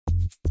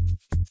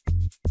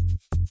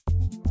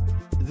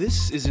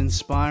This is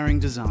Inspiring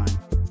Design,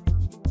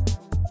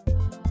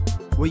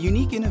 where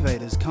unique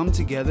innovators come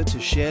together to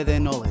share their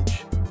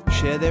knowledge,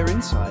 share their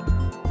insight,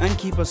 and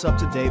keep us up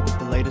to date with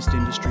the latest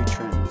industry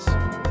trends.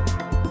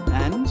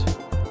 And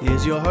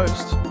here's your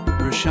host,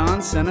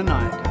 Prashant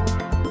Senanayake.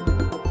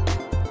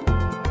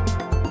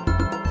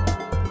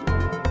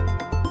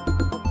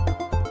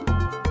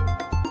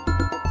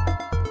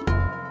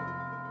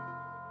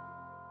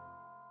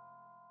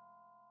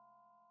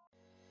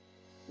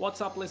 What's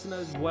up,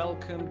 listeners?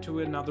 Welcome to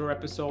another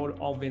episode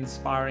of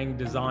Inspiring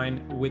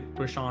Design with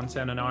Prashant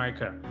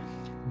Senanayake.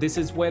 This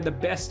is where the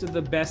best of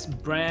the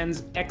best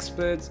brands,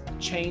 experts,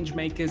 change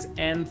makers,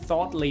 and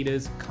thought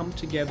leaders come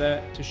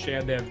together to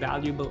share their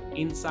valuable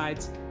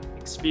insights,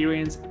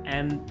 experience,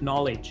 and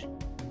knowledge.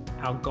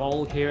 Our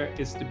goal here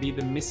is to be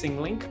the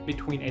missing link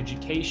between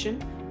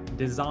education,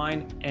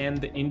 design, and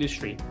the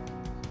industry.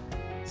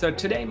 So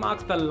today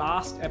marks the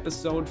last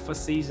episode for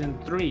season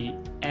 3,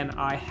 and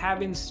I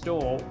have in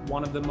store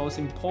one of the most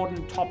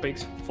important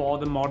topics for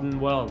the modern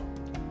world,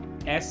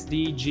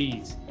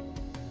 SDGs.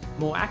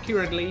 More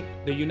accurately,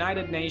 the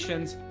United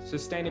Nations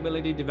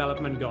Sustainability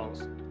Development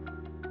Goals,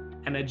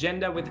 an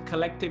agenda with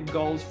collective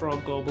goals for a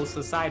global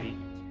society.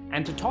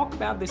 And to talk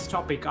about this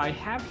topic, I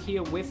have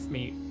here with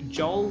me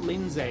Joel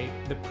Lindsay,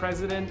 the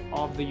president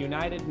of the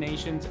United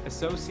Nations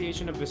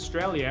Association of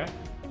Australia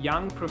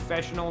Young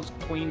Professionals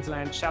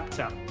Queensland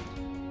chapter.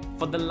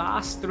 For the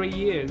last 3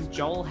 years,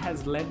 Joel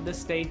has led the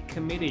state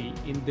committee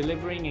in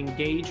delivering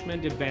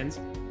engagement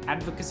events,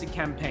 advocacy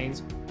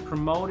campaigns,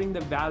 promoting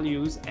the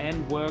values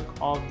and work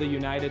of the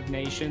United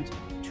Nations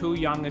to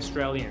young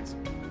Australians.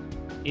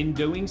 In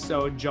doing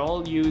so,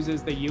 Joel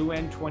uses the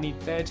UN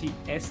 2030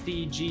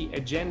 SDG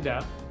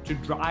agenda to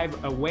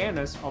drive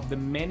awareness of the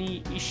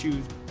many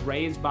issues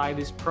raised by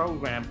this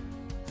program,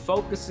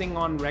 focusing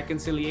on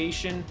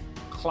reconciliation,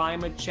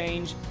 climate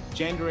change,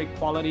 gender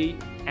equality,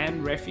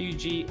 and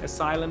refugee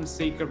asylum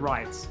seeker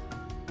rights.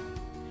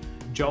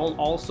 Joel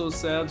also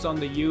serves on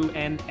the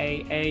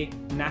UNAA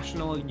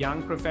National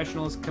Young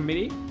Professionals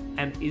Committee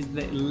and is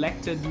the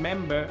elected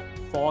member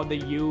for the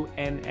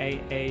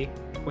UNAA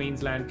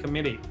Queensland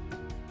Committee.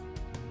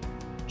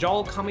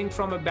 Joel, coming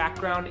from a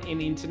background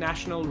in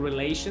international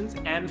relations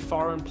and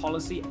foreign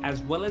policy,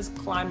 as well as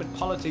climate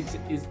politics,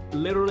 is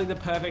literally the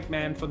perfect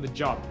man for the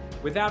job.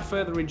 Without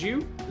further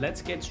ado,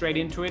 let's get straight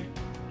into it.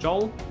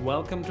 Joel,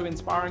 welcome to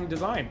Inspiring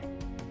Design.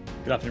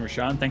 Good afternoon,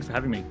 Rashan. Thanks for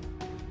having me.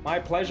 My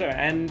pleasure.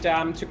 And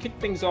to kick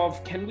things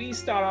off, can we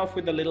start off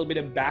with a little bit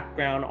of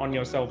background on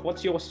yourself?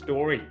 What's your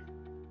story?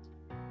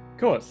 Of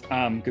course.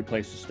 Good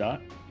place to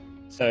start.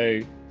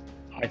 So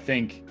I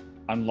think,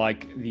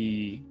 unlike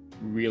the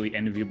really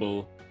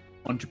enviable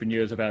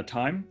entrepreneurs of our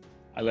time,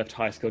 I left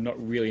high school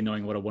not really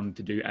knowing what I wanted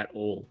to do at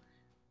all.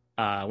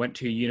 I went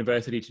to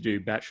university to do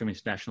Bachelor of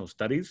International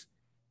Studies.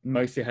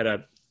 Mostly had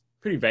a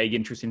pretty vague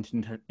interest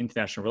in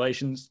international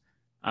relations.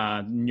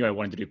 Knew I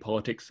wanted to do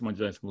politics, wanted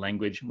to learn some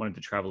language, wanted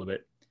to travel a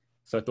bit.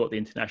 So I thought the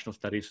international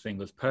studies thing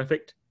was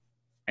perfect.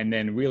 And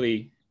then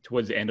really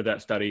towards the end of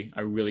that study,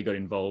 I really got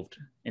involved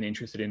and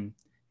interested in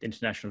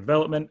international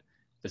development,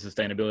 the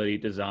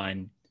sustainability,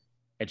 design,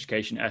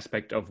 education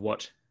aspect of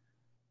what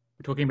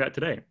we're talking about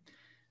today.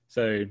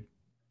 So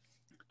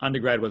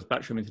undergrad was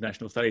Bachelor of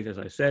International Studies, as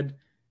I said.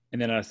 And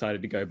then I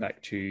decided to go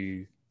back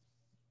to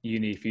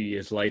uni a few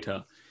years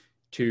later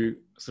to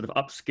sort of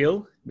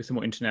upskill with some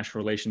more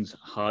international relations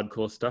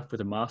hardcore stuff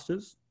with a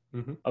master's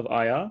of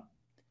IR,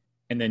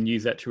 and then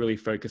use that to really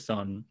focus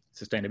on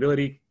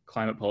sustainability,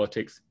 climate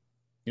politics,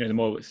 the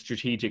more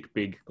strategic,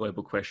 big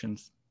global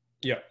questions.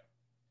 Yeah.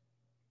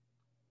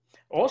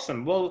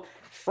 Awesome. Well,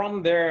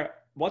 from there,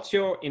 what's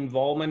your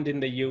involvement in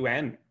the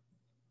UN?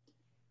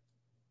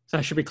 So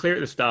I should be clear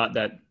at the start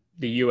that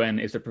the UN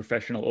is a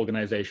professional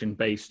organization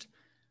based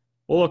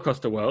all across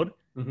the world,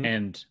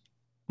 and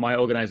my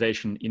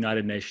organization,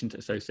 United Nations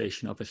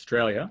Association of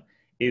Australia,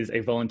 is a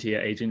volunteer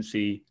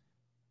agency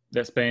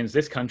that spans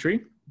this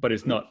country, but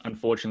is not,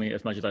 unfortunately,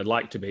 as much as I'd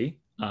like to be,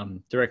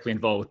 directly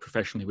involved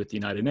professionally with the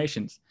United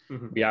Nations.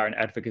 We are an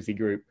advocacy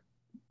group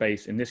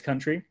based in this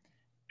country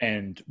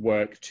and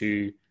work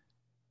to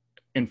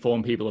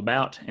inform people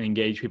about and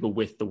engage people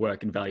with the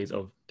work and values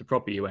of the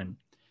proper UN.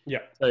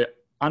 Yeah. So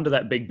under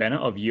that big banner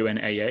of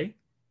UNAA,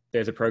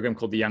 there's a program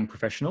called the Young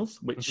Professionals,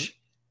 which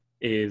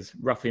is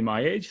roughly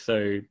my age.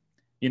 So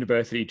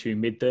university to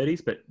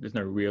mid-30s, but there's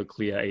no real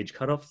clear age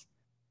cutoffs.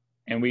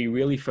 And we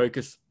really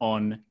focus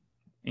on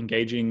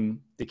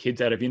engaging the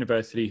kids out of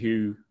university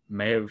who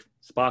may have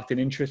sparked an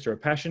interest or a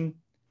passion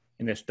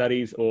in their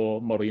studies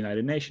or Model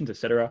United Nations,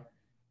 etc.,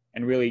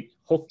 and really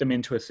hook them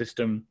into a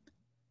system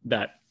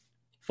that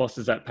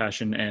fosters that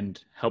passion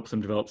and helps them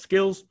develop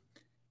skills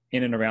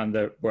in and around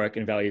the work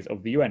and values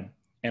of the UN.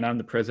 And I'm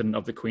the president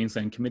of the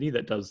Queensland Committee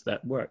that does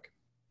that work.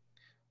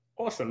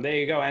 Awesome. There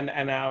you go. And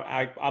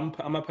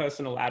I'm a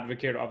personal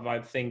advocate of, I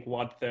think,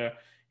 what the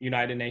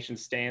United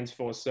Nations stands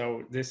for.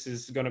 So this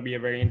is going to be a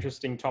very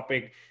interesting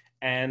topic.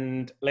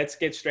 And let's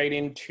get straight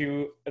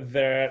into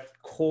the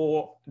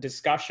core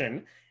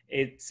discussion.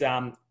 It's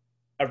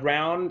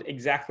around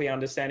exactly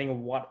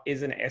understanding what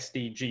is an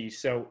SDG.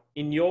 So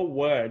in your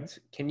words,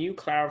 can you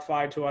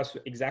clarify to us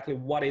exactly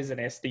what is an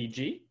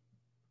SDG?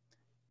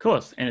 Of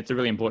course, and it's a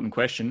really important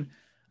question.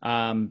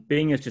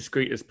 Being as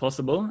discrete as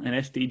possible, an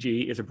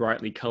SDG is a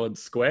brightly colored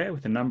square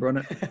with a number on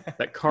it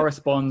that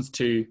corresponds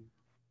to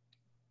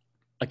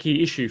a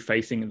key issue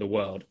facing the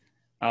world.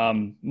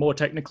 More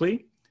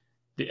technically,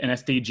 an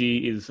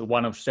SDG is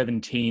one of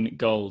 17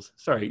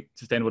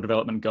 Sustainable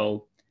Development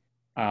Goal,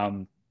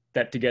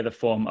 that together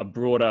form a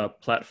broader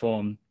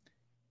platform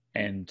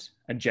and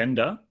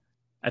agenda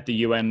at the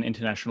UN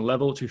international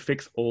level to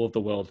fix all of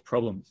the world's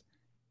problems.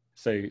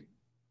 So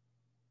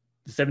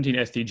the 17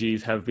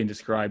 SDGs have been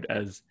described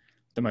as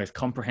the most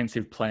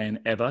comprehensive plan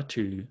ever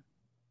to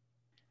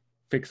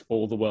fix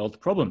all the world's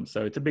problems.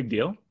 So it's a big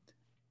deal.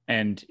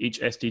 And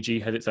each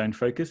SDG has its own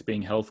focus,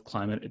 being health,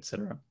 climate,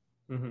 etc.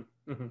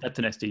 That's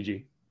an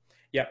SDG.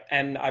 Yeah,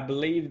 and I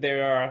believe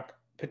there are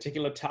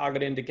particular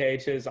target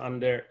indicators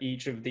under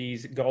each of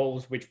these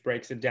goals, which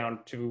breaks it down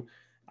to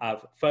a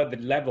further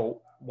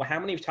level. How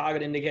many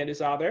target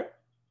indicators are there?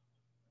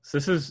 So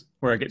this is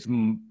where it gets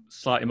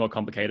slightly more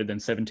complicated than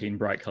 17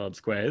 bright colored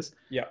squares.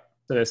 Yeah.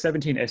 So there's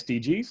 17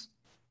 SDGs.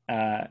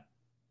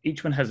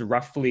 Each one has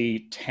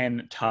roughly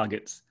 10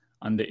 targets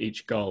under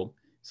each goal.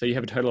 So you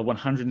have a total of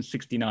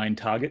 169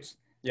 targets.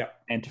 Yeah.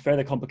 And to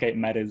further complicate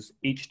matters,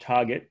 each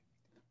target,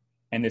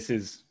 and this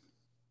is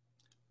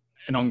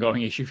an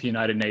ongoing issue for the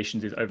United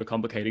Nations, is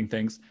overcomplicating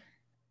things,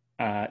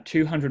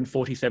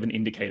 247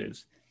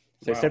 indicators.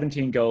 So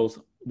 17 goals,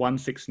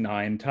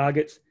 169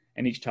 targets,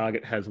 and each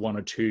target has one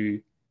or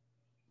two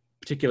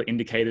particular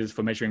indicators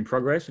for measuring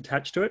progress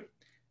attached to it,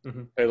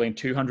 totaling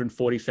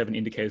 247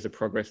 indicators of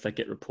progress that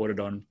get reported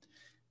on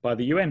by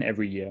the UN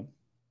every year.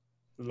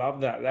 Love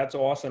that. That's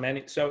awesome.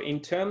 And so in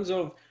terms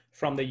of,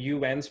 from the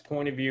UN's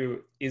point of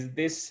view,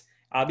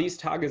 are these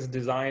targets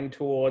designed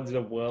towards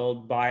the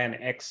world by an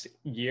X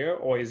year,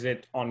 or is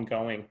it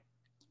ongoing?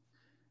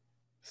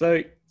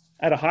 So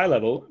at a high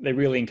level, they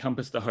really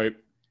encompass the hope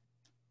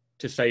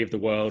to save the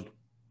world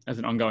as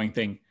an ongoing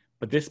thing.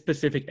 But this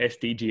specific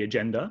SDG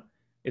agenda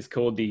is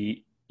called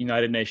the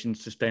United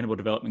Nations Sustainable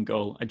Development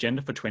Goal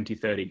Agenda for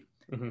 2030.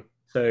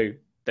 So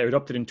they were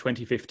adopted in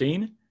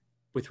 2015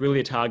 with really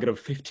a target of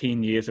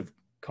 15 years of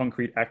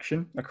concrete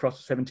action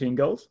across 17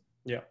 goals.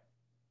 Yeah.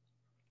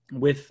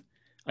 With,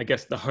 I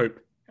guess, the hope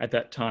at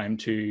that time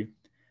to,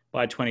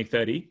 by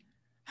 2030,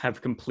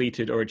 have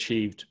completed or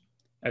achieved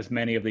as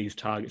many of these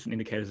targets and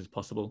indicators as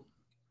possible.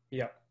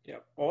 Yeah.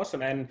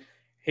 Awesome. And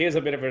here's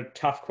a bit of a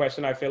tough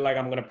question. I feel like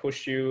I'm going to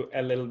push you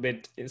a little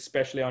bit,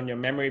 especially on your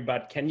memory,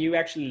 but can you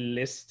actually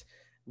list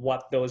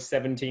what those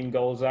 17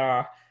 goals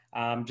are,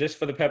 just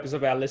for the purpose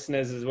of our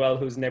listeners as well,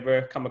 who's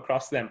never come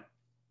across them?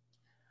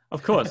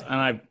 Of course. And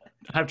I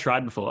have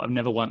tried before. I've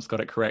never once got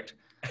it correct,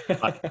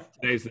 but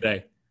today's the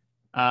day.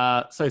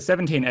 So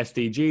 17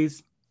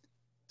 SDGs,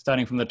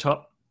 starting from the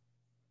top.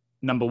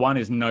 Number 1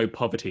 is no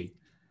poverty.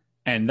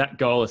 And that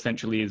goal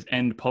essentially is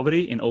end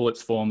poverty in all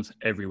its forms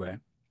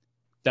everywhere.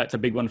 That's a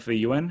big one for the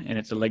UN, and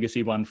it's a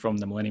legacy one from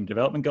the Millennium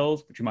Development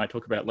Goals, which we might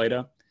talk about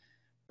later.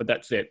 But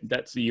that's it.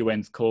 That's the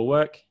UN's core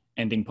work,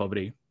 ending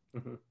poverty.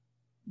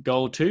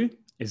 Goal 2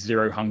 is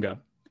zero hunger.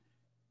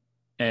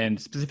 And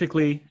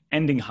specifically,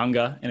 ending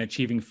hunger and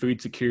achieving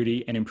food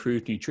security and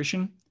improved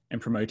nutrition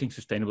and promoting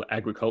sustainable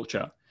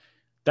agriculture.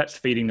 That's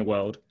feeding the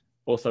world.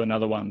 Also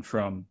another one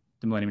from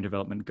the Millennium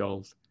Development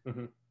Goals.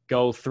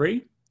 Goal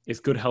 3 is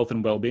good health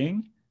and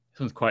well-being.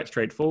 This one's quite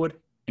straightforward.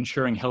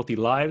 Ensuring healthy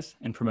lives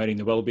and promoting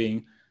the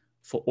well-being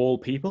for all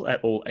people at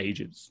all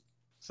ages.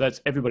 So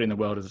that's everybody in the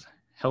world is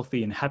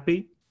healthy and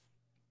happy.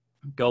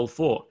 Goal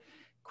 4,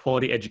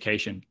 quality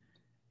education.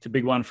 It's a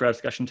big one for our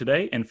discussion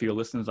today and for your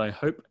listeners, I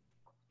hope.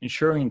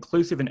 Ensuring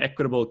inclusive and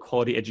equitable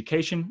quality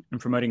education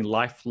and promoting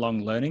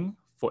lifelong learning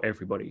for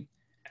everybody.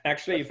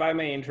 Actually, if I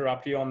may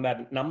interrupt you on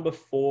that, number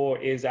 4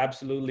 is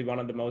absolutely one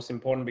of the most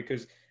important,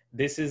 because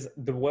this is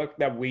the work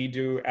that we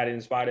do at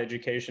Inspired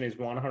Education is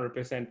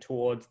 100%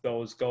 towards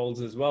those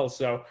goals as well.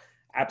 So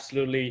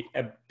absolutely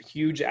a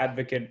huge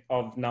advocate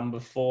of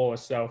number 4.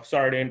 So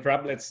sorry to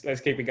interrupt. Let's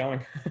keep it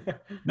going.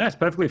 No, it's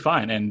perfectly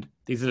fine. And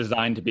these are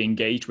designed to be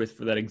engaged with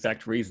for that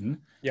exact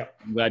reason. Yeah.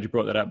 I'm glad you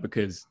brought that up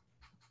because,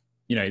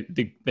 you know,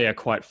 they are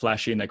quite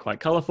flashy and they're quite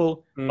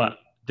colorful, but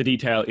the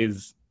detail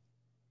is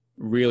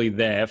really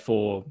there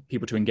for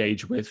people to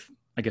engage with,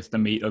 I guess, the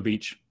meat of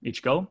each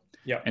goal.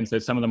 Yeah. And so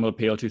some of them will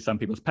appeal to some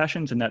people's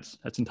passions, and that's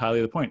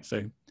entirely the point.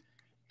 So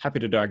happy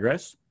to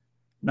digress.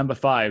 Number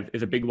 5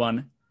 is a big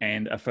one,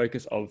 and a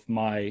focus of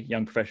my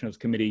Young Professionals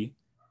Committee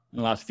in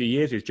the last few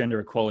years is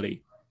gender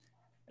equality.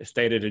 A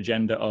stated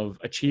agenda of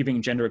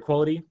achieving gender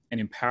equality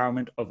and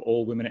empowerment of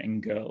all women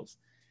and girls.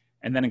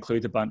 And that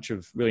includes a bunch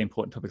of really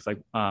important topics like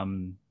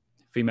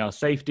female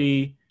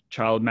safety,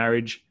 child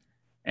marriage,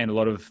 and a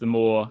lot of the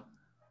more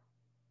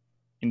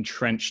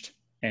entrenched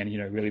and, you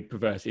know, really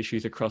perverse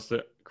issues across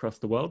the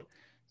world.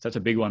 So that's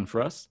a big one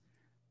for us.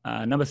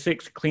 Number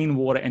 6, clean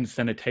water and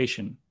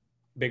sanitation.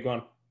 Big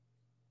one.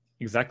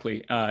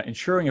 Exactly.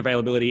 Ensuring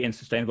availability and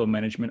sustainable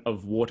management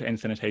of water and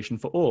sanitation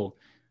for all.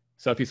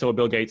 So if you saw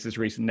Bill Gates'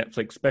 recent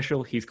Netflix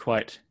special, he's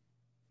quite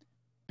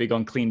big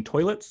on clean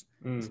toilets.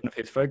 It's one of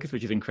his focus,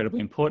 which is incredibly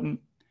important.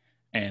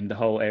 And the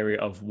whole area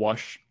of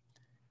wash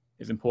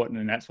is important,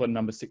 and that's what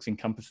number 6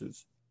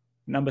 encompasses.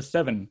 Number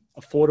 7,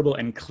 affordable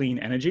and clean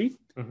energy.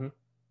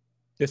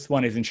 This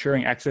one is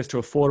ensuring access to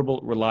affordable,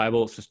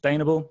 reliable,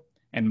 sustainable,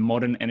 and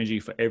modern energy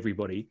for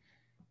everybody.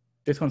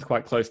 This one's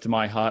quite close to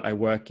my heart. I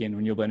work in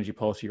renewable energy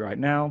policy right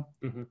now,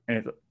 and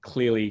it's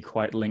clearly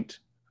quite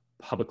linked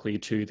publicly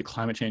to the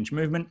climate change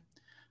movement,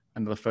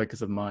 another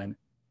focus of mine.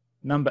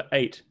 Number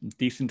 8,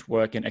 decent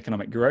work and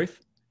economic growth.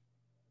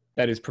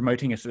 That is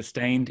promoting a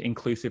sustained,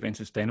 inclusive, and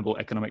sustainable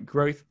economic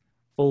growth,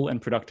 full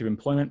and productive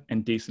employment,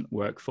 and decent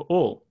work for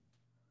all.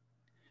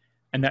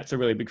 And that's a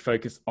really big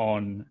focus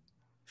on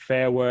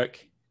fair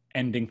work,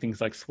 ending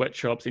things like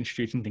sweatshops,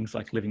 introducing things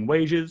like living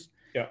wages,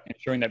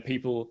 ensuring that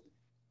people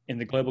in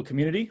the global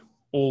community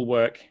all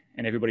work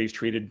and everybody's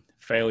treated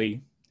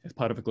fairly as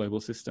part of a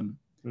global system.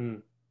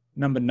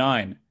 Number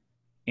 9,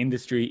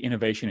 industry,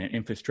 innovation, and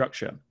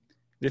infrastructure.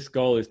 This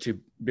goal is to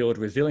build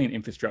resilient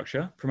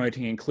infrastructure,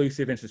 promoting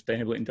inclusive and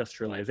sustainable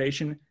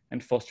industrialization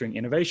and fostering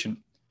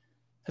innovation.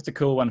 That's a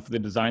cool one for the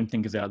design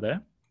thinkers out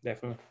there.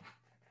 Definitely.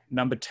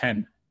 Number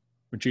 10,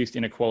 reduced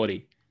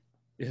inequality.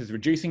 This is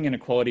reducing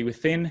inequality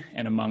within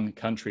and among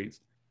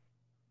countries.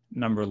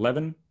 Number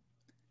 11,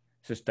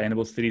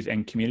 sustainable cities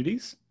and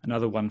communities.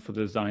 Another one for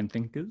the design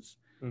thinkers.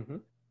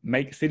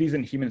 Make cities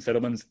and human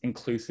settlements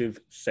inclusive,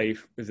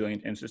 safe,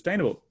 resilient, and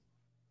sustainable.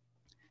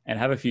 And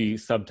have a few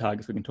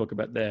sub-targets we can talk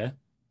about there.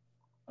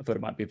 I thought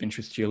it might be of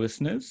interest to your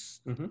listeners.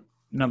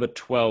 Number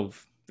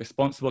 12,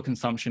 responsible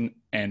consumption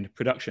and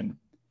production.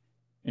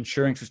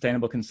 Ensuring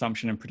sustainable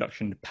consumption and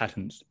production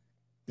patterns.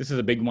 This is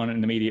a big one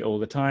in the media all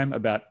the time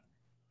about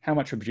how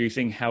much we're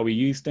producing, how we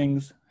use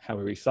things, how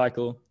we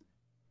recycle,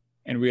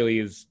 and really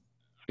is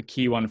a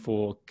key one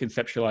for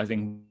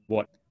conceptualizing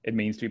what it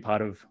means to be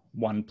part of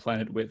one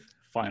planet with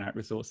finite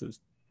resources.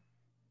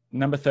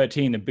 Number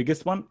 13, the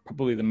biggest one,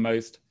 probably the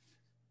most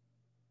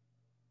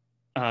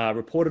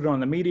reported on in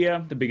the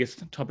media, the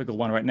biggest topical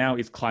one right now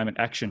is climate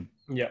action.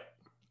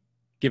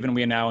 Given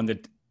we are now in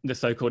the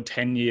so-called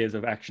 10 years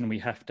of action we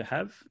have to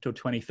have till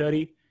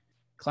 2030,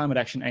 climate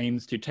action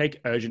aims to take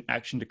urgent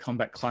action to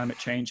combat climate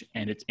change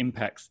and its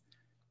impacts,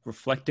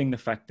 reflecting the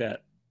fact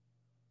that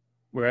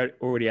we're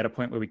already at a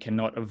point where we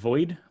cannot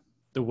avoid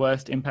the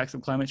worst impacts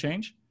of climate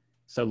change.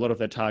 So a lot of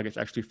their targets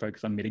actually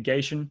focus on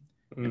mitigation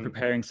and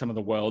preparing some of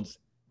the world's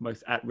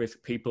most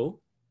at-risk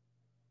people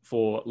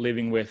for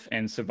living with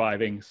and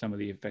surviving some of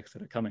the effects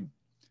that are coming.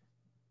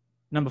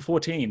 Number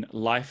 14,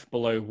 life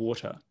below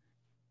water.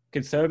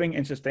 Conserving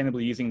and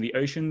sustainably using the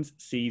oceans,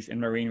 seas, and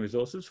marine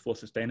resources for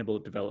sustainable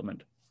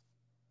development.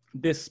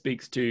 This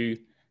speaks to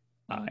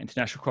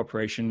international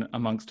cooperation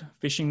amongst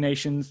fishing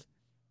nations,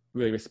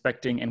 really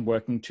respecting and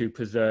working to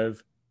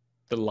preserve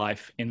the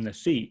life in the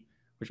sea,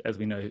 which, as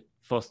we know,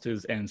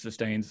 fosters and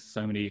sustains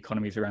so many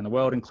economies around the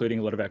world, including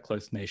a lot of our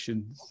close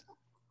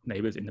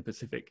neighbors in the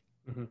Pacific.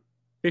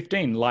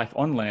 15, life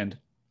on land.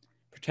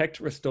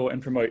 Protect, restore,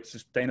 and promote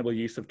sustainable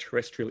use of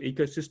terrestrial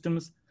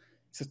ecosystems,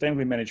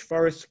 sustainably manage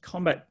forests,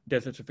 combat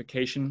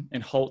desertification,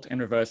 and halt and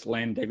reverse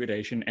land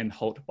degradation and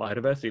halt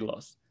biodiversity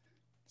loss.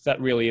 So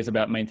that really is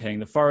about maintaining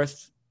the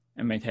forests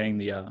and maintaining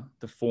the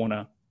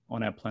fauna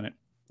on our planet.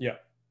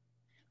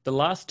 The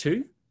last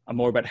 2 are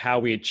more about how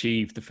we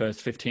achieve the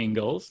first 15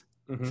 goals.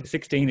 So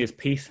 16 is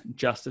peace,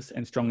 justice,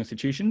 and strong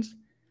institutions.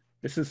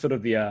 This is sort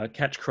of the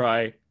catch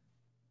cry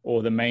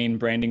or the main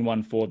branding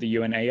one for the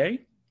UNAA.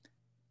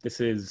 This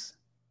is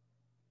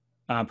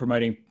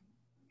promoting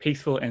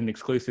peaceful and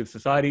exclusive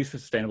societies for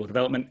sustainable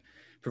development,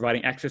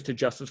 providing access to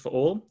justice for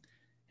all,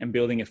 and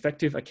building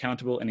effective,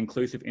 accountable, and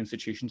inclusive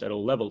institutions at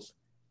all levels.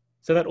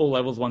 So that all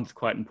levels one's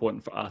quite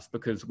important for us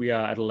because we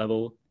are at a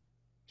level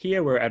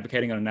here, we're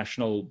advocating on a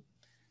national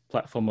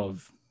platform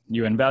of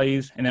UN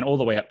values, and then all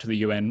the way up to the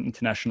UN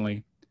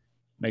internationally,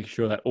 making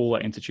sure that all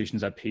our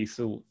institutions are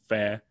peaceful,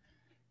 fair,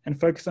 and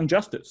focused on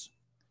justice.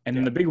 And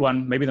then the big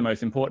one, maybe the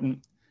most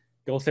important,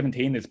 goal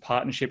 17 is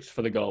partnerships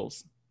for the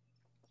goals.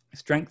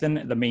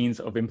 Strengthen the means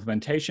of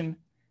implementation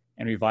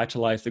and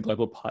revitalize the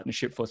global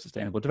partnership for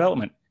sustainable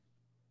development.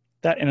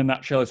 That in a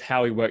nutshell is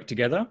how we work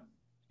together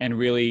and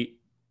really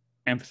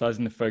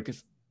emphasizing the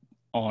focus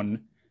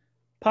on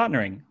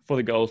partnering for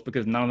the goals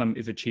because none of them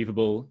is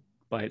achievable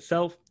by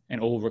itself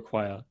and all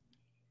require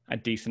a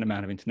decent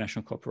amount of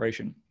international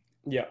cooperation.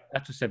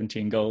 That's the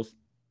 17 goals.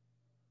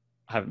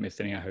 I haven't missed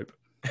any, I hope.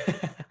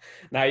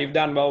 Now you've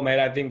done well, mate.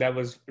 I think that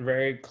was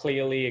very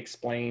clearly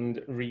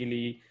explained,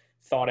 really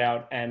thought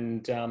out,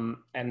 and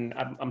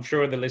I'm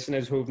sure the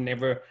listeners who've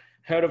never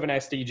heard of an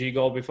SDG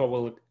goal before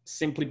will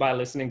simply by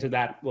listening to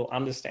that will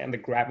understand the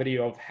gravity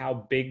of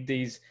how big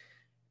these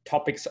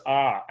topics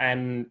are,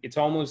 and it's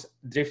almost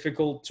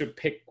difficult to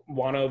pick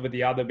one over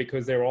the other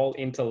because they're all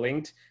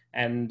interlinked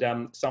and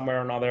somewhere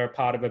or another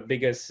part of a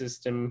bigger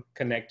system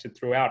connected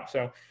throughout.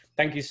 So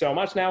thank you so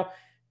much. Now,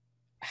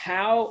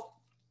 how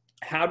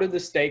do the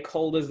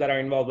stakeholders that are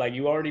involved, like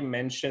you already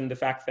mentioned the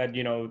fact that,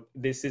 you know,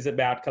 this is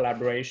about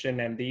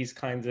collaboration and these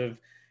kinds of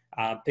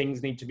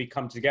things need to be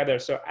come together.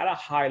 So at a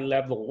high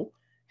level,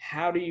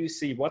 how do you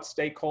see what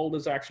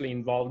stakeholders are actually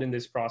involved in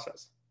this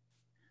process?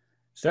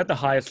 So at the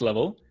highest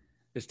level,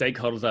 the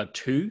stakeholders are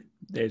two.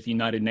 There's the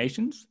United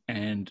Nations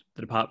and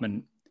the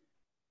department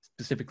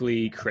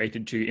specifically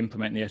created to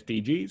implement the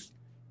SDGs,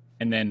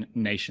 and then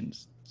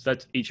nations. So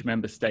that's each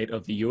member state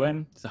of the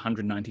UN. There's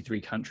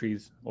 193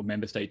 countries or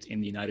member states in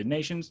the United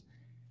Nations.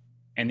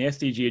 And the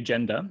SDG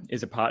agenda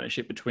is a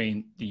partnership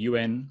between the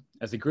UN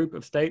as a group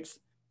of states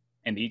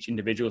and each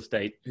individual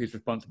state whose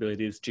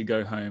responsibility is to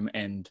go home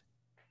and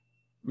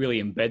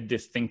really embed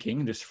this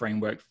thinking, this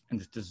framework, and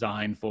this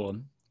design for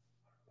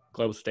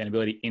global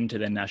sustainability into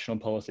their national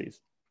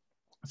policies.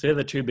 So they're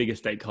the two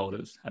biggest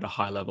stakeholders at a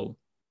high level.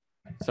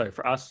 So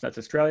for us, that's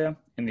Australia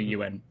and the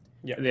UN.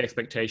 Yeah. The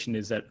expectation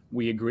is that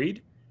we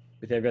agreed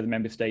with every other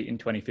member state in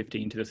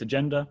 2015 to this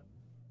agenda.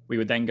 We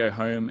would then go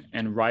home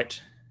and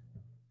write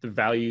the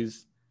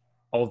values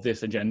of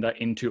this agenda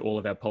into all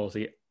of our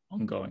policy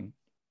ongoing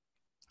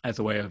as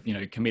a way of,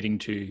 committing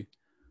to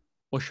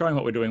or showing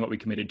what we're doing, what we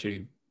committed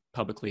to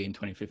publicly in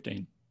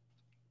 2015.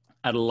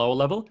 At a lower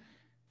level,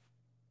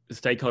 the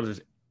stakeholders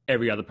is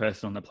every other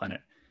person on the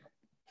planet.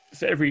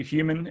 So every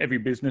human, every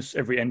business,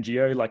 every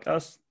NGO like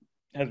us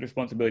has a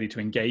responsibility to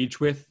engage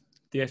with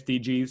the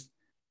SDGs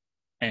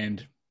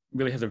and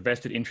really has a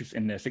vested interest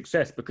in their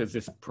success, because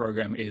this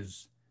program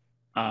is,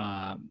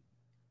 by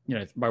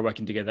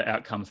working together,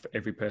 outcomes for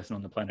every person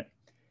on the planet.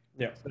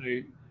 Yeah. So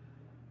you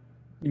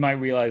might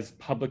realize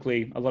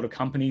publicly, a lot of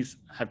companies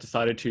have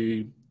decided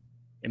to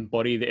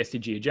embody the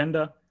SDG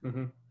agenda,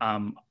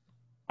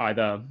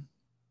 either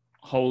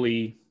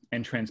wholly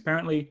and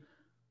transparently,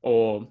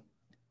 or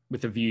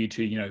with a view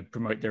to,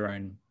 promote their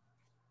own,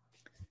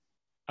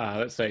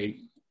 let's say,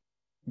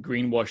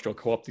 greenwashed or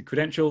co-opted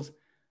credentials.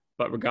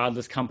 But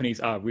regardless, companies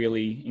are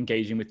really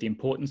engaging with the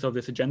importance of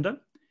this agenda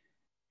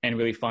and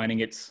really finding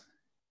its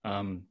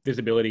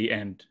visibility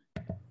and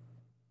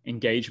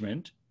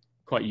engagement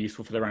quite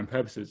useful for their own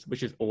purposes,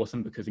 which is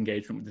awesome, because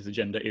engagement with this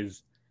agenda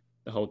is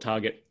the whole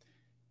target.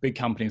 Big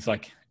companies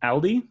like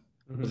Aldi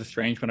was a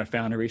strange one I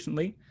found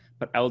recently,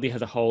 but Aldi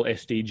has a whole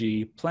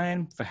SDG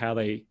plan for how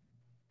they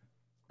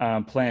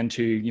plan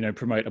to,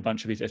 promote a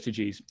bunch of these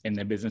SDGs in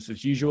their business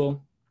as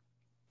usual,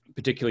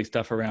 particularly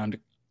stuff around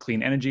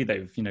clean energy.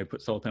 They've,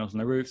 put solar panels on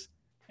the roofs,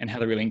 and how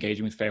they're really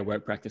engaging with fair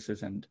work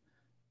practices and,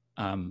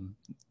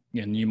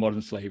 new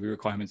modern slavery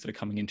requirements that are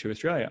coming into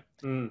Australia.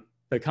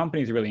 So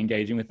companies are really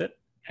engaging with it.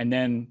 And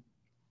then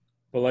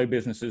below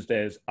businesses,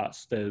 there's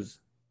us. There's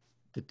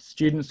the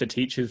students, the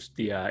teachers,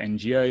 the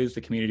NGOs,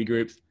 the community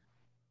groups,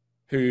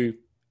 who,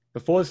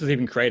 before this was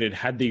even created,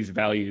 had these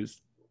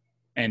values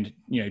and,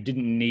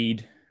 didn't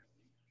need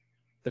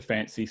the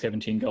fancy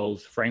 17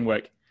 goals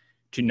framework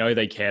to know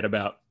they cared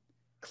about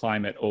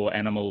climate or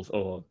animals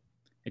or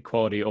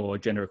equality or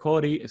gender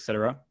equality,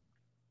 etc.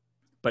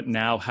 But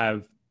now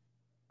have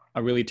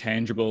a really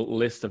tangible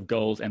list of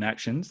goals and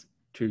actions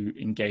to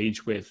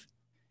engage with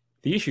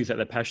the issues that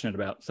they're passionate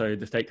about. So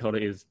the stakeholder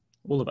is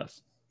all of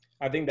us.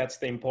 I think that's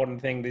the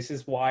important thing. This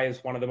is why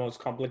it's one of the most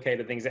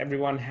complicated things.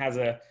 Everyone has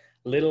a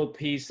little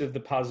piece of the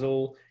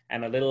puzzle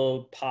and a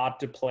little part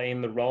to play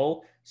in the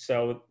role.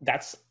 So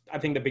that's, I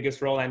think, the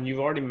biggest role. And you've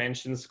already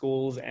mentioned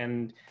schools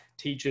and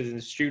teachers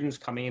and students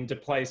coming into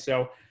play.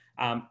 So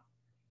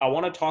I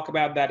want to talk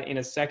about that in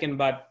a second,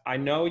 but I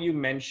know you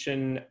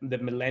mentioned the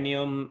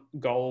Millennium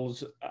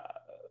Goals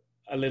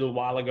a little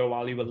while ago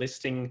while you were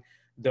listing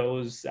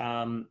those,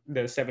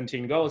 the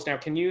 17 goals. Now,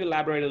 can you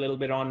elaborate a little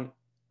bit on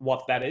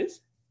what that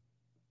is?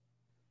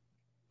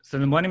 So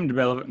the Millennium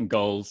Development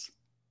Goals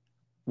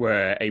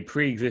were a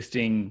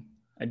pre-existing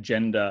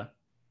agenda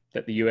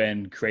that the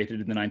UN created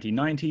in the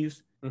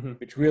 1990s,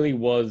 which really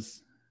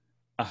was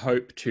a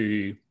hope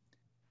to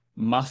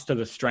muster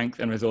the strength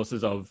and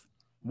resources of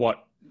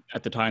what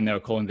at the time they were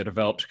calling the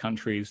developed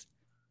countries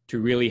to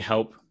really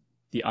help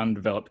the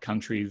undeveloped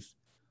countries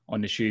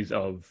on issues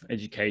of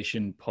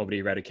education, poverty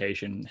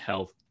eradication,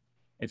 health,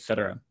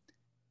 etc.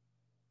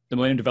 The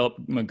Millennium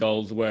Development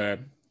Goals were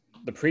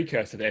the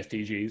precursor to the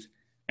SDGs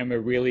and were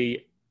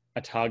really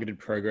a targeted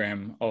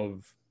program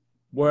of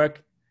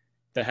work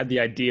that had the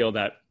ideal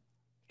that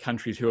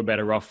countries who are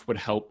better off would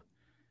help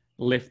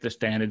lift the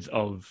standards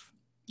of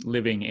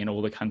living in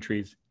all the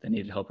countries that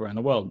needed help around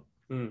the world.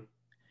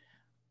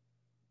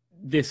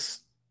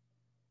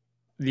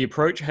 The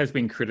approach has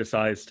been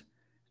criticized,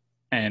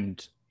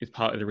 and is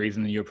part of the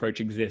reason the new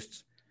approach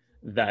exists,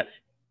 that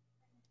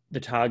the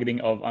targeting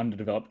of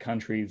underdeveloped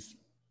countries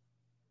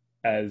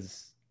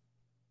as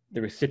the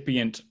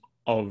recipient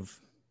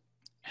of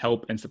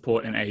help and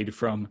support and aid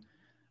from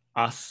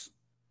us,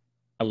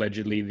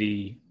 allegedly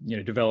the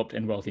developed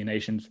and wealthy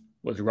nations,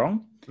 was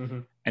wrong,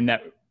 and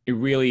that it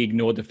really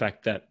ignored the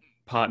fact that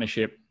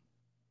partnership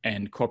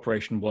and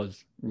cooperation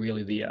was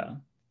really the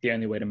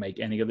only way to make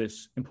any of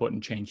this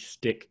important change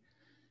stick.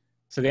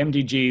 So the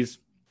MDGs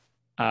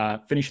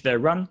finished their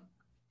run,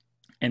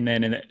 and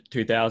then in the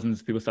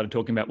 2000s, people started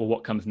talking about, well,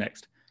 what comes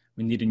next?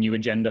 We need a new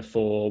agenda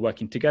for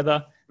working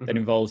together that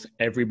involves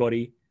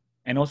everybody,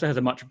 and also has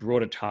a much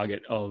broader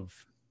target of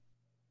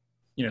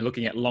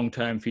looking at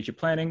long-term future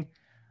planning,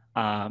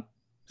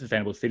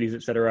 sustainable cities,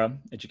 etc.,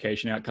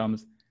 education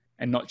outcomes,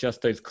 and not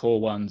just those core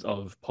ones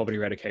of poverty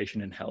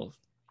eradication and health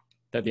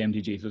that the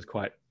MDGs was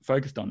quite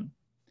focused on.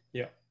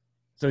 Yeah.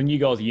 So the new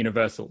goals are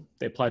universal.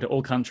 They apply to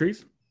all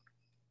countries.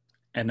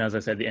 And as I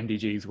said, the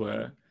MDGs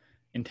were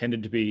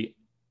intended to be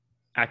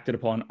acted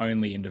upon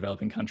only in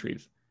developing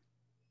countries,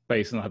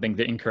 based on, I think,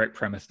 the incorrect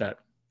premise that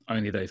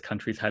only those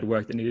countries had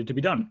work that needed to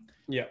be done.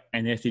 Yeah.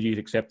 And the SDGs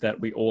accept that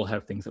we all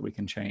have things that we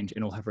can change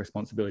and all have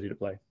responsibility to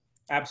play.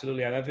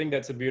 Absolutely. And I think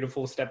that's a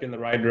beautiful step in the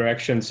right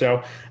direction.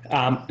 So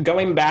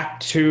going back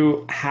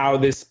to how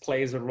this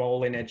plays a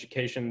role in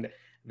education,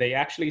 they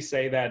actually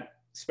say that,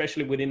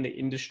 especially within the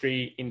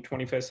industry in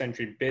 21st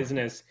century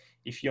business,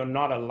 if you're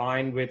not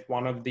aligned with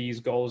one of these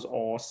goals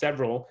or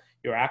several,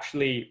 you're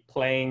actually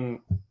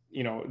playing,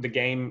 the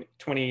game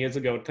 20 years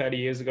ago, 30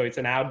 years ago. It's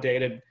an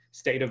outdated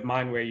state of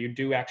mind where you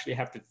do actually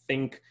have to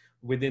think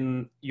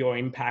within your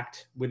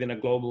impact within a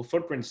global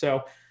footprint.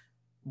 So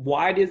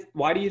why do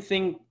you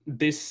think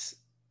this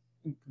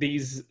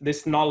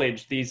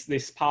knowledge,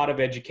 this part of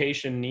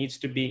education needs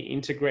to be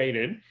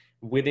integrated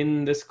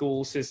within the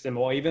school system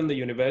or even the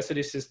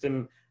university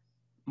system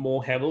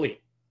more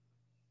heavily?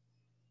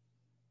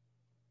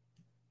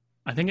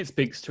 I think it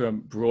speaks to a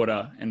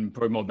broader and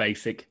probably more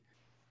basic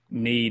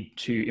need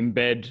to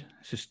embed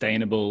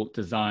sustainable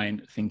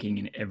design thinking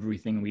in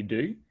everything we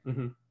do.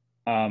 Mm-hmm.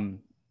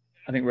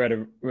 I think we're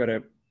at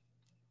a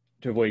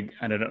to avoid,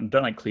 and I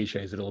don't like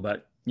cliches at all,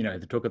 but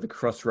the talk of the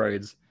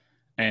crossroads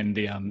and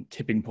the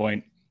tipping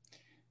point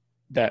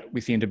that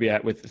we seem to be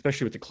at with,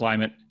 especially with the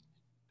climate,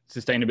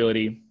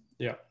 sustainability,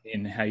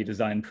 in how you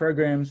design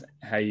programs,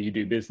 how you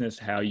do business,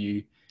 how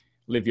you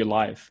live your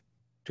life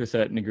to a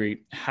certain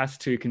degree, has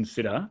to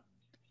consider,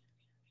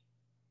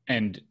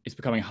 and it's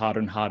becoming harder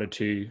and harder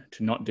to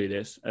not do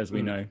this, as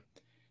we know,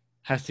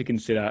 has to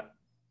consider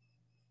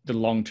the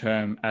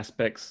long-term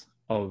aspects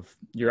of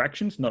your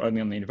actions, not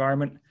only on the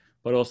environment,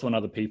 but also on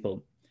other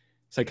people.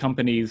 So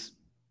companies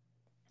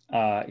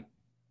are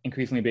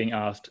increasingly being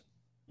asked,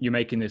 you're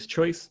making this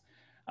choice,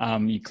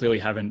 you clearly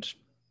haven't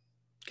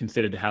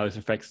considered how this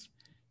affects,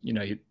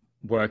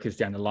 workers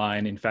down the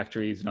line in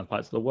factories in other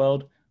parts of the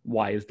world.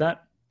 Why is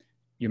that?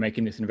 You're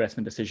making this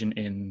investment decision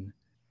in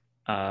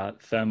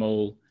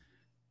thermal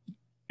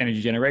energy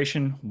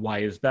generation. Why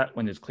is that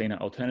when there's cleaner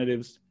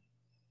alternatives?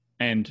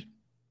 And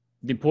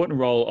the important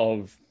role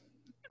of,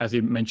 as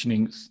you're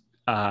mentioning,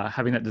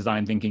 having that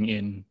design thinking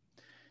in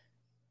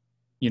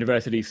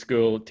university,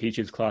 school,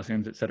 teachers,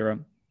 classrooms, etc.,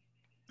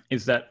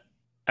 is that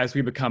as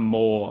we become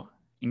more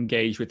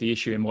engaged with the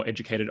issue and more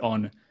educated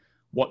on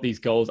what these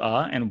goals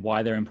are and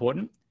why they're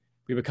important,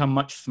 we become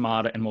much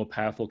smarter and more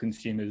powerful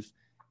consumers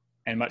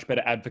and much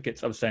better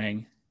advocates of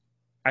saying,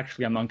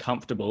 actually, I'm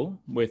uncomfortable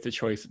with the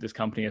choice that this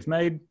company has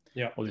made,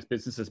 or this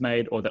business has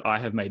made, or that I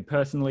have made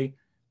personally.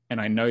 And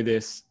I know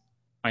this,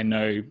 I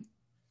know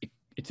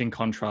it's in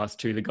contrast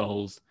to the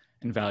goals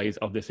and values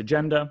of this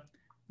agenda,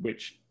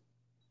 which,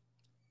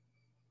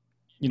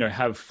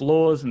 have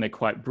flaws and they're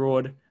quite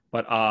broad,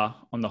 but are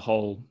on the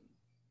whole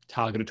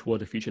targeted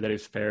toward a future that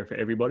is fair for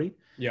everybody.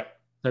 Yeah.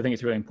 So I think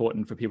it's really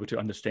important for people to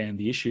understand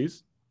the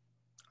issues,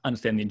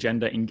 understand the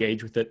agenda,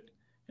 engage with it,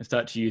 and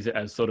start to use it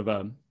as sort of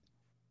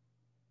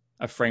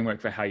a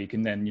framework for how you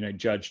can then,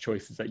 judge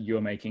choices that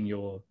you're making,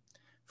 your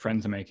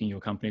friends are making, your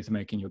companies are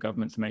making, your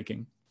governments are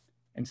making,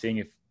 and seeing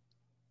if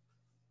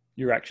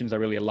your actions are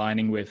really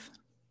aligning with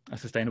a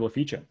sustainable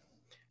future.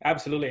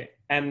 Absolutely.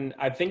 And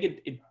I think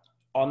it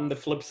on the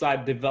flip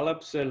side,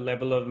 develops a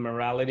level of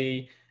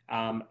morality,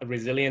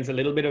 resilience, a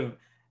little bit of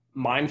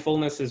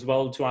mindfulness as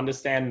well, to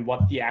understand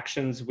what the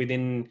actions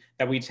within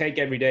that we take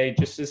every day,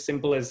 just as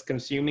simple as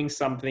consuming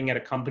something at a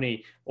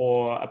company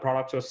or a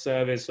product or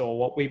service, or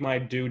what we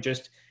might do,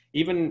 just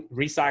even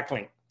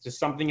recycling, just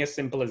something as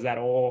simple as that,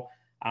 or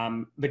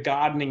the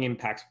gardening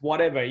impacts,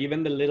 whatever,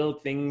 even the little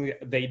thing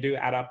they do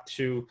add up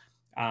to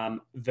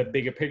the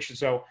bigger picture.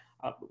 So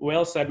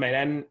well said, mate.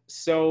 And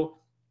so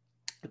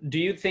do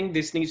you think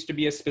this needs to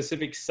be a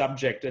specific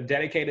subject, a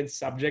dedicated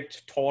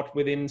subject taught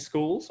within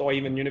schools or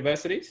even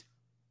universities?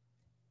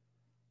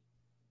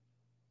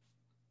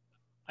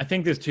 I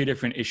think there's two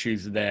different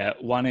issues there.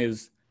 One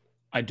is,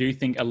 I do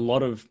think a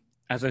lot of,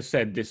 as I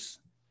said, this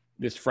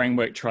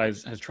framework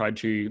has tried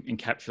to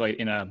encapsulate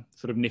in a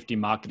sort of nifty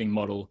marketing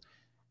model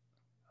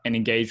an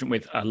engagement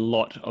with a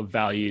lot of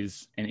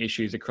values and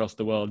issues across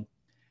the world,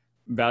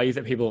 values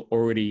that people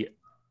already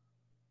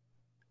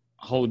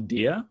hold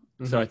dear.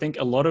 Mm-hmm. So I think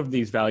a lot of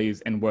these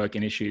values and work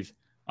and issues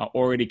are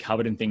already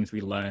covered in things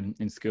we learn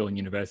in school and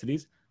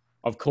universities.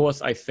 Of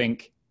course, I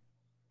think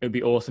it would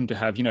be awesome to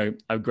have,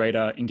 a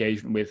greater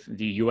engagement with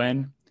the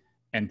UN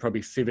and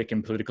probably civic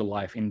and political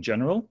life in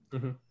general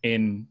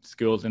in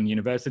schools and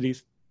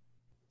universities.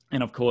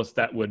 And of course,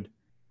 that would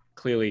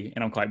clearly,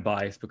 and I'm quite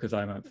biased because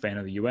I'm a fan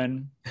of the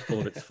UN, all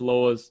of its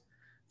flaws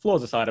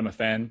aside, I'm a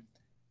fan.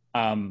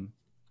 And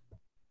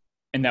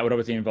that would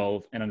obviously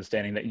involve an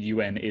understanding that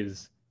UN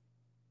is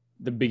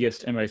the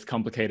biggest and most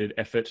complicated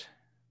effort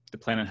the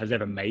planet has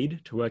ever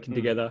made to working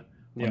together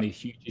on these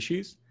huge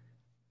issues.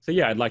 So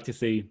yeah, I'd like to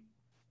see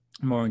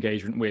more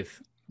engagement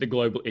with the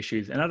global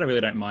issues. And I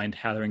really don't mind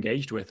how they're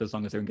engaged with, as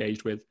long as they're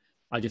engaged with.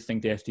 I just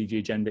think the SDG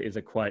agenda is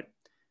a quite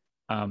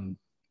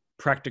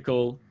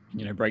practical,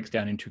 breaks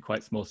down into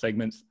quite small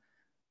segments,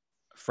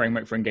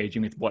 framework for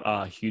engaging with what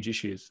are huge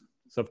issues.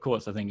 So of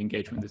course, I think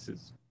engagement with this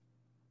is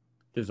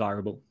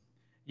desirable.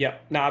 Yeah.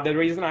 Now, the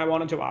reason I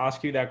wanted to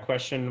ask you that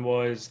question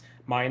was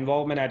my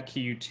involvement at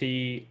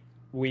QUT.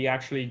 We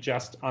actually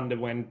just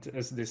underwent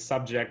this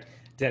subject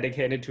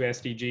dedicated to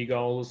SDG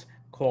goals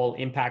called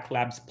Impact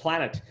Labs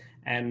Planet.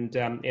 And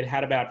it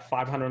had about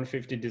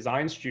 550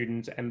 design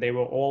students, and they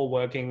were all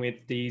working with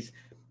these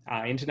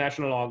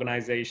international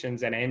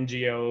organizations and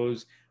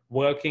NGOs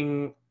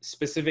working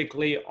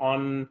specifically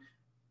on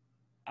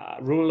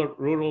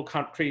rural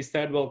countries,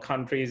 third world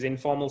countries,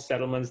 informal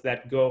settlements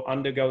that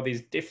undergo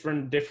these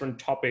different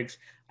topics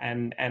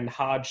and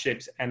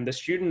hardships. And the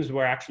students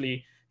were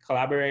actually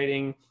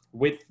collaborating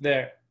with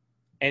the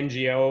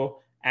NGO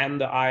and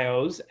the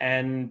IOs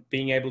and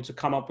being able to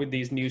come up with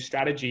these new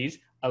strategies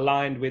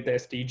aligned with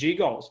SDG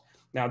goals.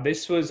 Now,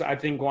 this was, I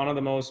think, one of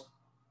the most,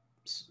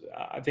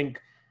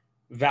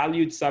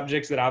 valued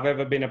subjects that I've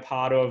ever been a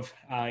part of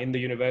in the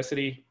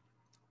university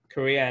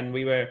career. And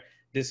we were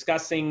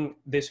discussing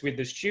this with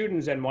the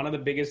students, and one of the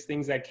biggest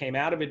things that came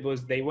out of it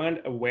was they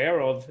weren't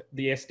aware of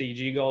the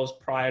SDG goals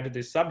prior to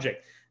this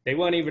subject. They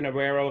weren't even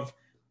aware of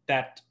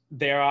that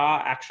there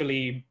are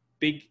actually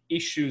big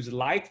issues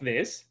like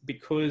this,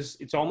 because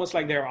it's almost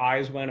like their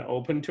eyes weren't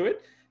open to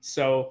it.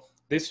 So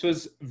this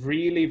was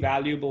really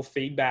valuable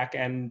feedback,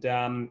 and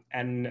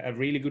a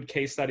really good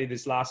case study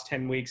this last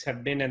 10 weeks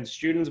have been. And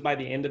students, by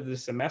the end of the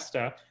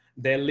semester,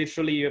 they're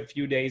literally a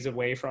few days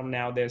away from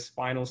now their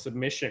final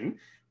submission,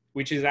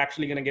 which is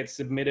actually going to get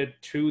submitted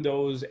to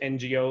those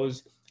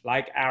NGOs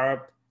like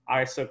Arup,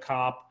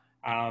 ISOCARP.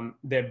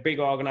 They're big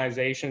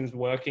organizations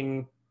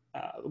working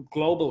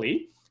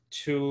globally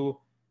to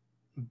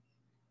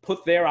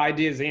put their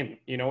ideas in,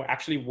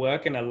 actually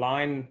work and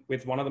align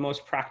with one of the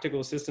most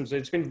practical systems. So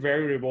it's been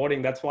very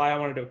rewarding. That's why I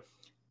wanted to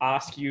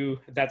ask you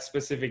that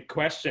specific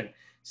question.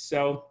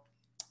 So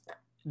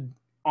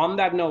on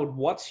that note,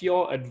 what's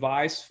your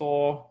advice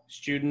for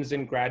students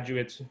and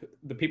graduates,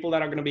 the people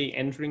that are going to be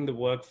entering the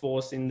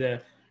workforce in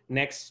the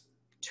next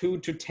 2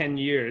 to 10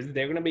 years?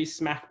 They're going to be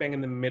smack bang in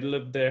the middle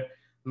of the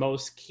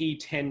most key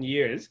 10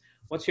 years.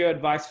 What's your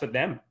advice for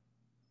them?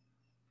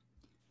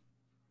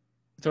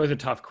 It's always a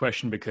tough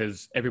question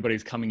because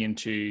everybody's coming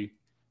into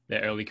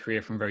their early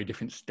career from very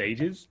different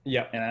stages.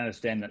 Yeah. And I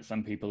understand that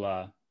some people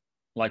are,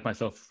 like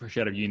myself, fresh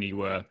out of uni,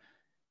 where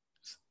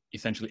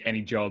essentially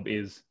any job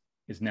is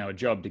now a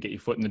job to get your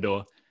foot in the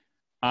door.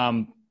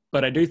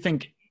 But I do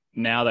think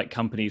now that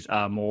companies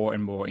are more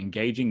and more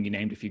engaging, you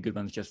named a few good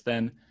ones just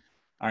then,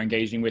 are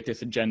engaging with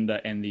this agenda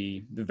and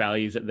the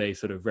values that they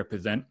sort of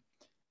represent.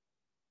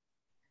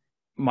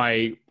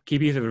 My key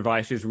piece of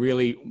advice is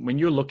really, when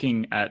you're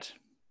looking at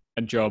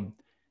a job,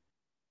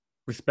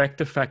 respect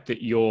the fact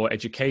that your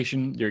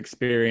education, your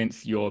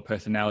experience, your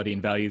personality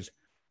and values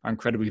are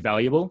incredibly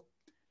valuable,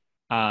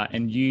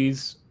 and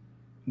use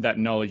that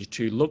knowledge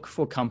to look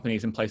for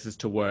companies and places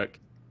to work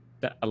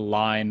that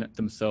align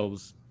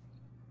themselves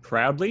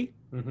proudly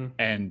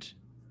and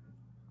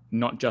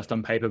not just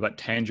on paper, but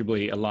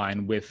tangibly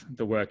align with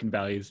the work and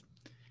values,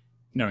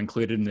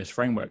 included in this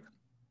framework.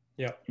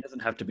 Yeah. It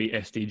doesn't have to be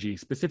SDG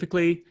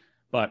specifically,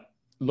 but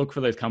look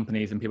for those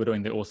companies and people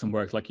doing the awesome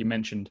work, like you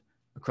mentioned,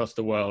 across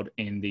the world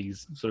in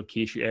these sort of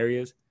key issue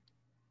areas.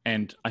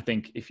 And I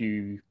think it's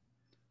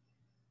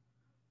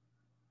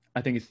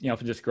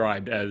often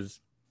described as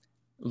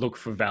look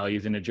for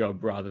values in a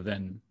job rather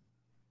than,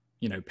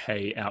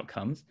 pay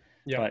outcomes.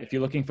 Yeah. But if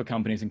you're looking for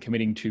companies and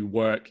committing to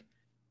work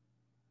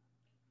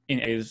in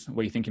areas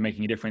where you think you're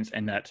making a difference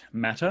and that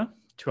matter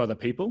to other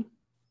people,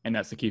 and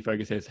that's the key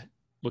focus, is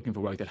looking for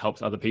work that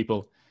helps other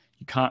people,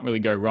 you can't really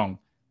go wrong.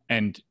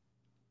 And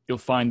you'll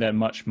find that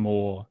much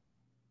more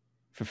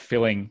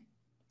fulfilling.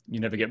 You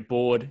never get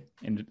bored,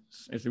 and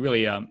it's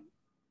really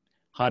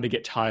hard to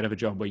get tired of a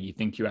job where you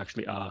think you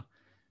actually are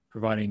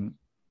providing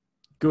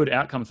good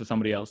outcomes for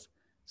somebody else.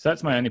 So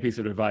that's my only piece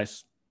of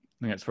advice.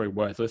 I think that's very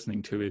worth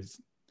listening to, is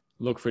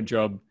look for a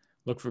job,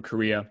 look for a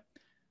career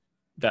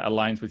that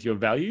aligns with your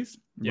values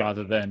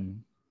rather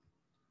than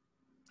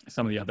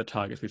some of the other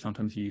targets we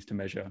sometimes use to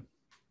measure.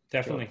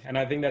 Definitely. And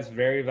I think that's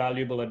very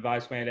valuable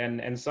advice, mate,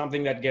 and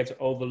something that gets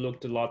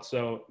overlooked a lot.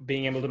 So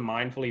being able to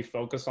mindfully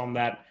focus on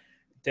that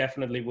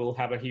definitely will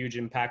have a huge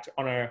impact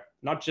on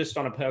not just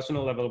on a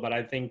personal level, but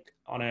I think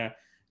on a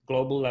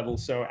global level.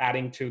 So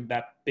adding to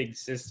that big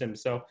system.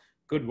 So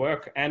good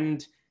work.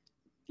 And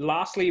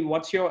lastly,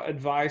 what's your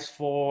advice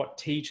for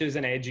teachers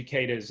and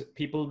educators,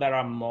 people that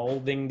are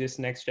molding this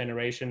next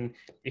generation,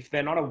 if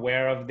they're not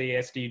aware of the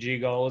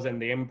SDG goals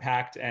and the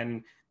impact,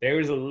 and there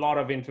is a lot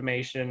of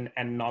information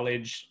and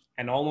knowledge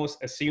and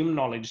almost assumed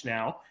knowledge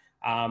now,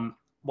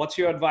 what's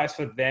your advice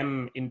for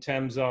them in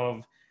terms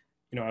of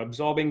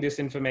absorbing this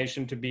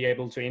information to be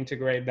able to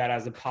integrate that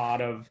as a part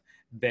of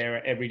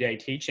their everyday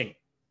teaching?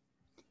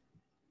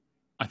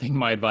 I think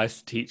my advice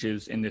to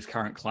teachers in this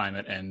current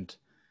climate and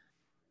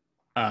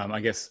I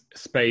guess,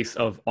 space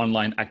of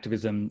online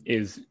activism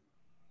is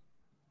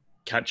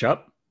catch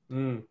up.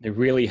 They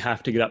really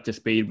have to get up to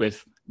speed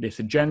with this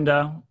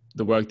agenda,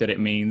 the work that it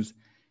means,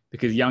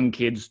 because young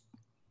kids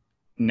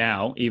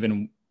now,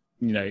 even,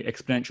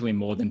 exponentially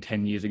more than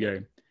 10 years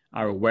ago,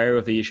 are aware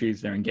of the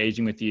issues, they're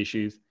engaging with the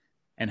issues,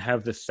 and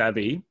have the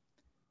savvy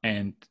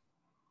and,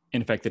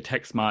 in fact, the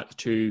tech smarts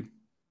to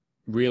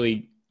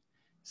really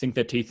sink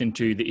their teeth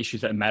into the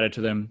issues that matter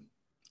to them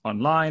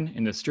online,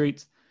 in the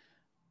streets.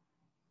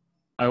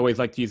 I always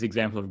like to use the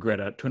example of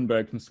Greta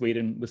Thunberg from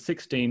Sweden. Was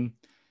 16,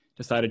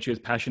 decided she was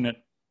passionate,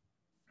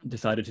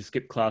 decided to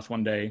skip class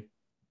one day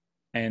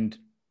and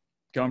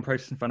go and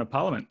protest in front of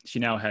Parliament. She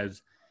now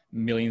has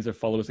millions of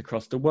followers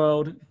across the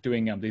world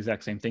doing the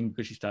exact same thing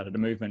because she started a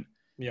movement.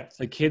 Yeah.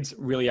 So kids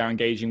really are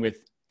engaging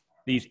with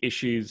these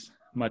issues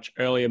much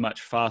earlier,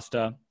 much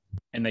faster,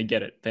 and they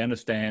get it. They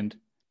understand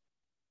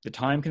the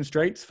time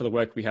constraints for the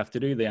work we have to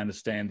do. They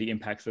understand the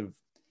impacts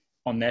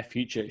on their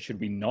future should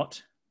we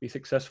not be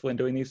successful in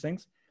doing these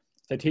things.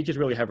 So teachers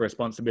really have a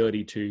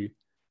responsibility to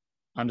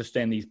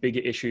understand these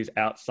bigger issues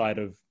outside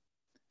of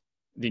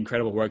the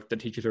incredible work that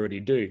teachers already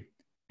do,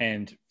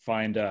 and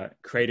find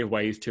creative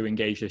ways to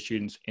engage their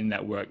students in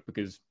that work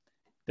because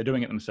they're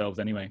doing it themselves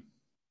anyway.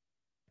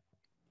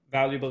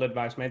 Valuable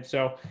advice, mate.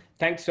 So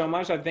thanks so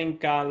much. I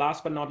think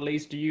last but not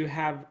least, do you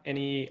have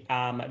any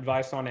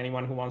advice on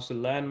anyone who wants to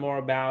learn more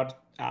about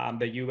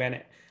the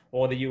UN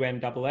or the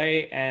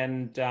UNAA,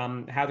 and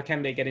how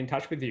can they get in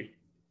touch with you?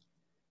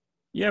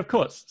 Yeah, of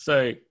course.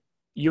 So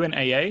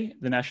UNAA,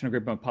 the national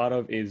group I'm a part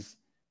of, is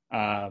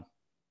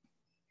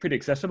pretty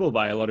accessible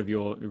by a lot of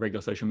your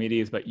regular social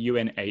medias, but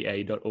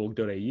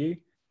unaa.org.au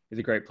is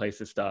a great place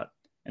to start.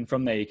 And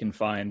from there, you can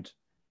find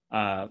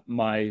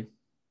my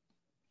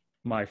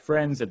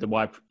friends at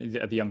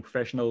the Young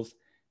Professionals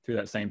through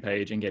that same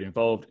page and get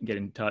involved and get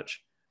in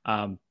touch.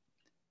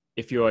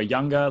 If you're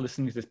younger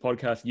listening to this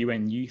podcast,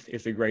 UN Youth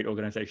is a great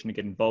organization to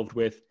get involved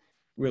with,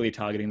 really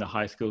targeting the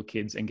high school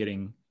kids and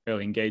getting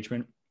early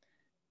engagement.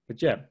 But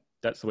yeah,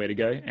 that's the way to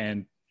go.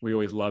 And we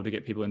always love to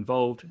get people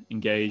involved,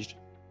 engaged,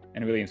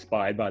 and really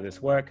inspired by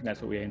this work. And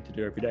that's what we aim to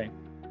do every day.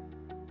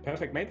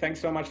 Perfect, mate.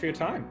 Thanks so much for your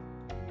time.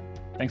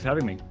 Thanks for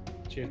having me.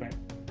 Cheers, mate.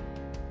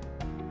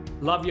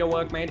 Love your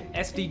work, mate.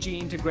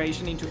 SDG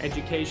integration into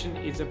education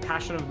is a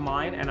passion of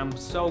mine, and I'm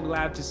so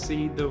glad to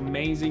see the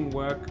amazing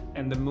work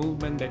and the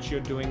movement that you're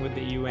doing with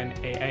the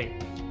UNAA.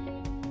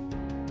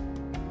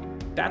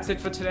 That's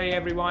it for today,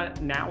 everyone.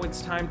 Now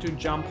it's time to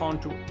jump on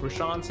to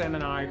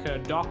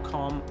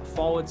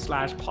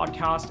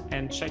prashantsenanayake.com/podcast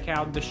and check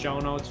out the show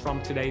notes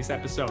from today's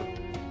episode.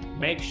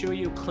 Make sure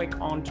you click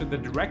onto the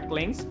direct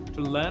links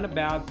to learn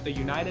about the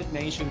United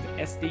Nations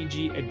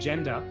SDG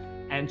agenda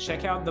and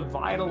check out the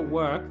vital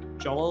work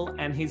Joel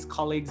and his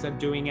colleagues are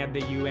doing at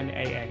the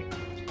UNAA.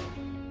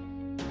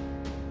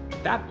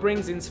 That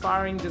brings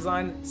Inspiring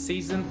Design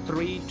Season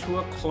 3 to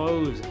a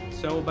close.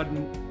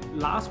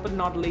 Last but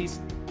not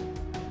least,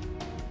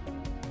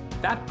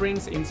 that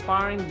brings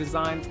Inspiring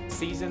Design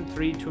Season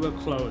 3 to a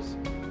close.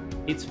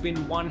 It's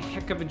been one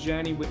heck of a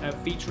journey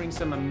featuring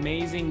some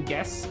amazing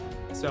guests.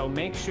 So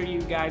make sure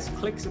you guys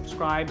click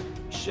subscribe,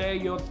 share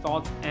your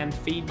thoughts and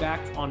feedback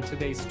on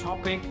today's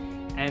topic,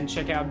 and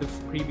check out the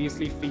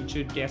previously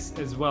featured guests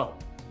as well.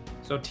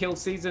 So till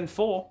Season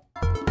 4,